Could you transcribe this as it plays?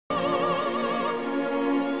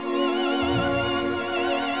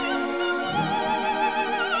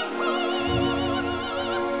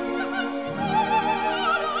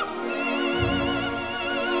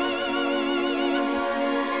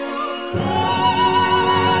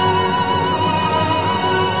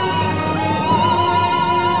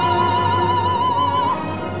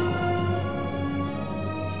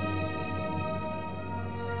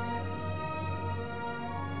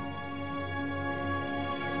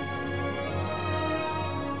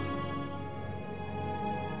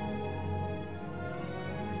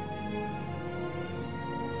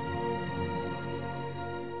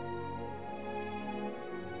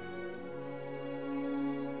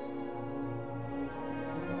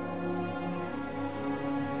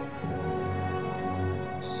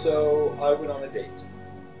So I went on a date,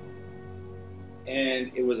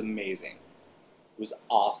 and it was amazing. It was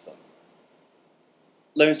awesome.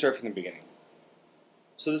 Let me start from the beginning.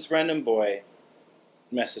 So this random boy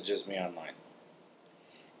messages me online,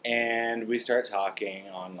 and we start talking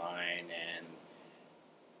online, and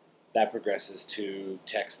that progresses to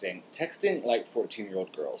texting like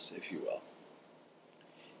 14-year-old girls, if you will.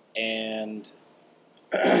 And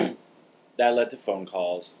that led to phone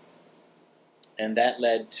calls, and that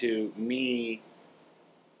led to me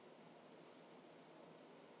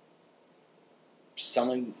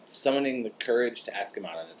summoning the courage to ask him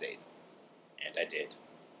out on a date. And I did.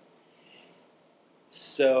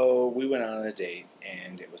 So we went on a date,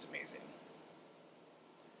 and it was amazing.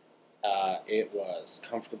 It was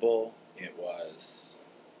comfortable. It was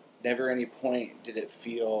never any point did it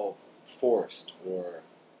feel forced or...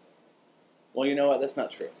 Well, you know what? That's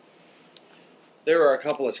not true. There were a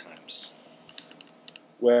couple of times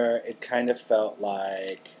where it kind of felt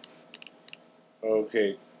like,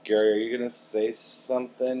 okay, Gary, are you going to say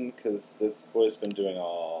something? Because this boy's been doing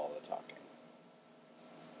all the talking.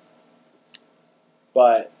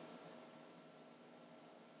 But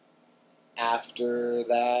after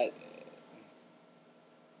that,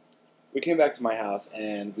 we came back to my house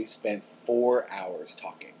and we spent 4 hours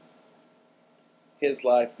talking. His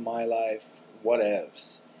life, my life,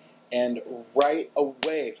 whatevs. And right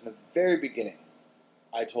away, from the very beginning,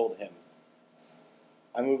 I told him,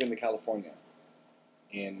 I'm moving to California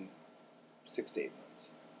in 6 to 8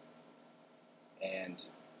 months. And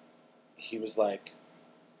he was like,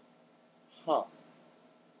 huh,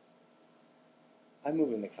 I'm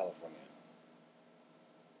moving to California.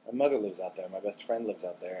 My mother lives out there, my best friend lives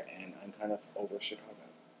out there, and I'm kind of over Chicago.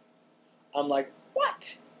 I'm like,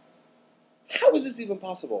 what? How is this even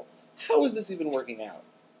possible? How is this even working out?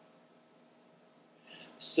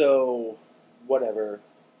 So, whatever.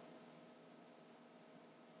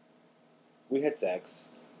 We had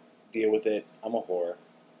sex. Deal with it. I'm a whore.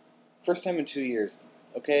 First time in 2 years.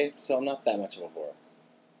 Okay? So I'm not that much of a whore.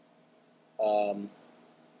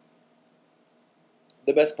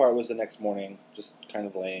 The best part was the next morning, just kind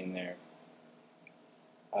of laying there.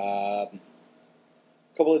 A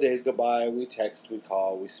couple of days go by, we text, we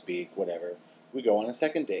call, we speak, whatever. We go on a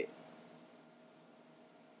second date.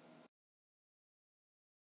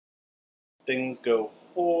 Things go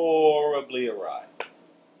horribly awry.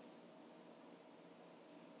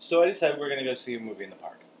 So I decided we're going to go see a movie in the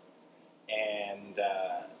park. And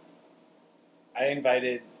I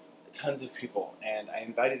invited tons of people. And I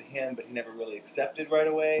invited him, but he never really accepted right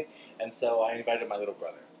away. And so I invited my little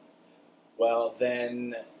brother. Well,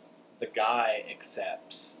 then the guy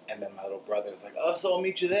accepts. And then my little brother's like, oh, so I'll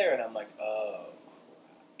meet you there. And I'm like, oh,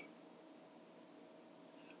 crap.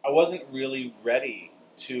 I wasn't really ready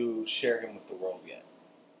to share him with the world yet.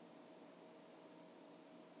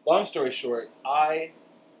 Long story short, I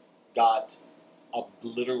got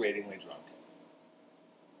obliteratingly drunk.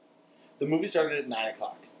 The movie started at 9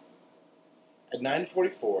 o'clock. At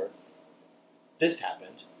 9:44, this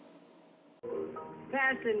happened.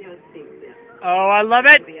 Fasten your seatbelt. Oh, I love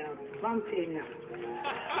it. We are bumping up.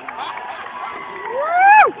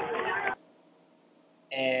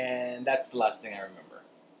 And that's the last thing I remember.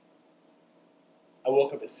 I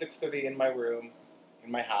woke up at 6:30 in my room,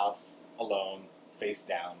 in my house, alone, face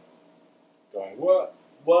down, going, what,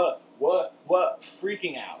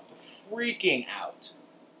 freaking out.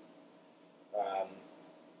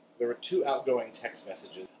 There were 2 outgoing text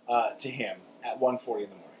messages to him at 1:40 in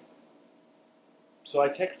the morning. So I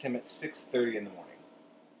text him at 6:30 in the morning.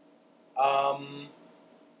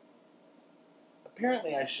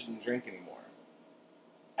 Apparently I shouldn't drink anymore.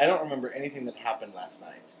 I don't remember anything that happened last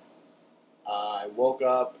night. I woke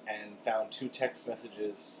up and found 2 text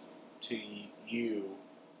messages to you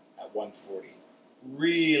at 1:40.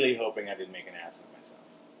 Really hoping I didn't make an ass of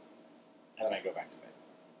myself. And then I go back to bed.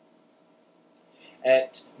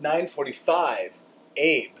 At 9:45,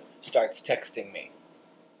 Abe starts texting me.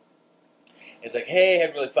 He's like, hey,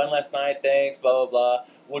 had really fun last night, thanks, blah, blah, blah.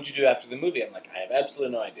 What'd you do after the movie? I'm like, I have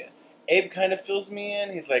absolutely no idea. Abe kind of fills me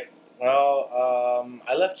in. He's like, well,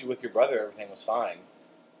 I left you with your brother, everything was fine.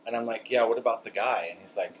 And I'm like, yeah, what about the guy? And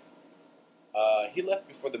he's like, he left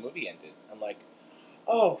before the movie ended. I'm like,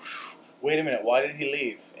 oh, wait a minute, why did he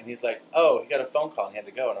leave? And he's like, oh, he got a phone call and he had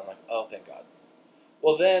to go. And I'm like, oh, thank God.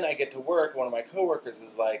 Well, then I get to work, one of my coworkers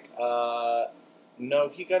is like, no,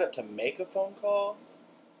 he got up to make a phone call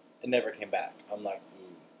and never came back. I'm like,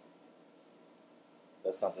 ooh,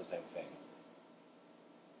 that's not the same thing.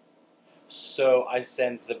 So I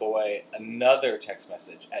send the boy another text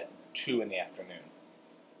message at 2 in the afternoon.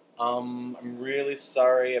 I'm really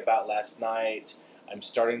sorry about last night. I'm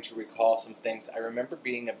starting to recall some things. I remember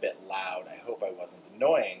being a bit loud. I hope I wasn't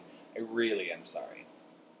annoying. I really am sorry.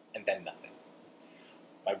 And then nothing.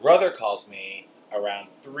 My brother calls me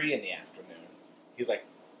around 3 in the afternoon. He's like,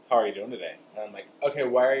 how are you doing today? And I'm like, okay,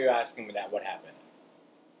 why are you asking me that? What happened?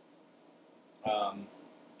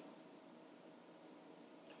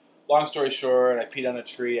 Long story short, I peed on a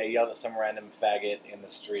tree. I yelled at some random faggot in the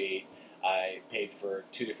street. I paid for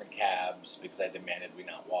 2 different cabs because I demanded we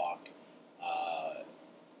not walk.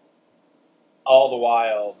 All the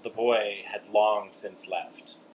while, the boy had long since left.